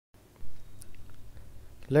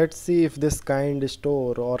Let's see if this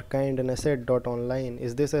Kindstore or Kindnessate.Online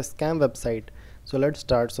is this a scam website. So let's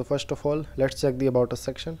start. So first of all, let's check the About Us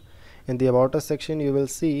section. In the About Us section, you will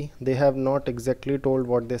see they have not exactly told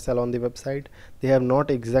what they sell on the website. They have not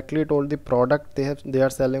exactly told the product they are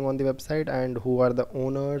selling on the website and who are the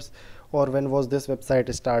owners or when was this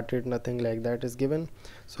website started. Nothing like that is given.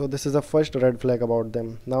 So this is the first red flag about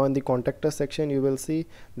them. Now in the contact us section, you will see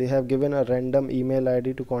they have given a random email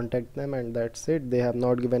ID to contact them, and that's it. They have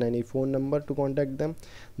not given any phone number to contact them.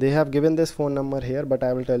 They have given this phone number here, but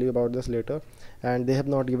I will tell you about this later. And they have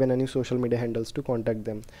not given any social media handles to contact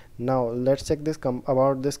them. Now let's check this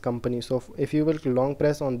about this company. So if you will long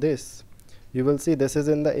press on this, you will see this is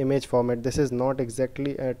in the image format. This is not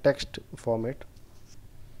exactly a text format.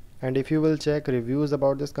 And if you will check reviews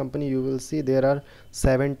about this company, you will see there are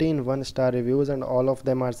 17 one-star reviews, and all of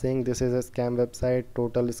them are saying this is a scam website,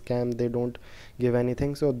 total scam, they don't give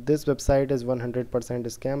anything. So this website is 100%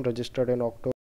 scam, registered in October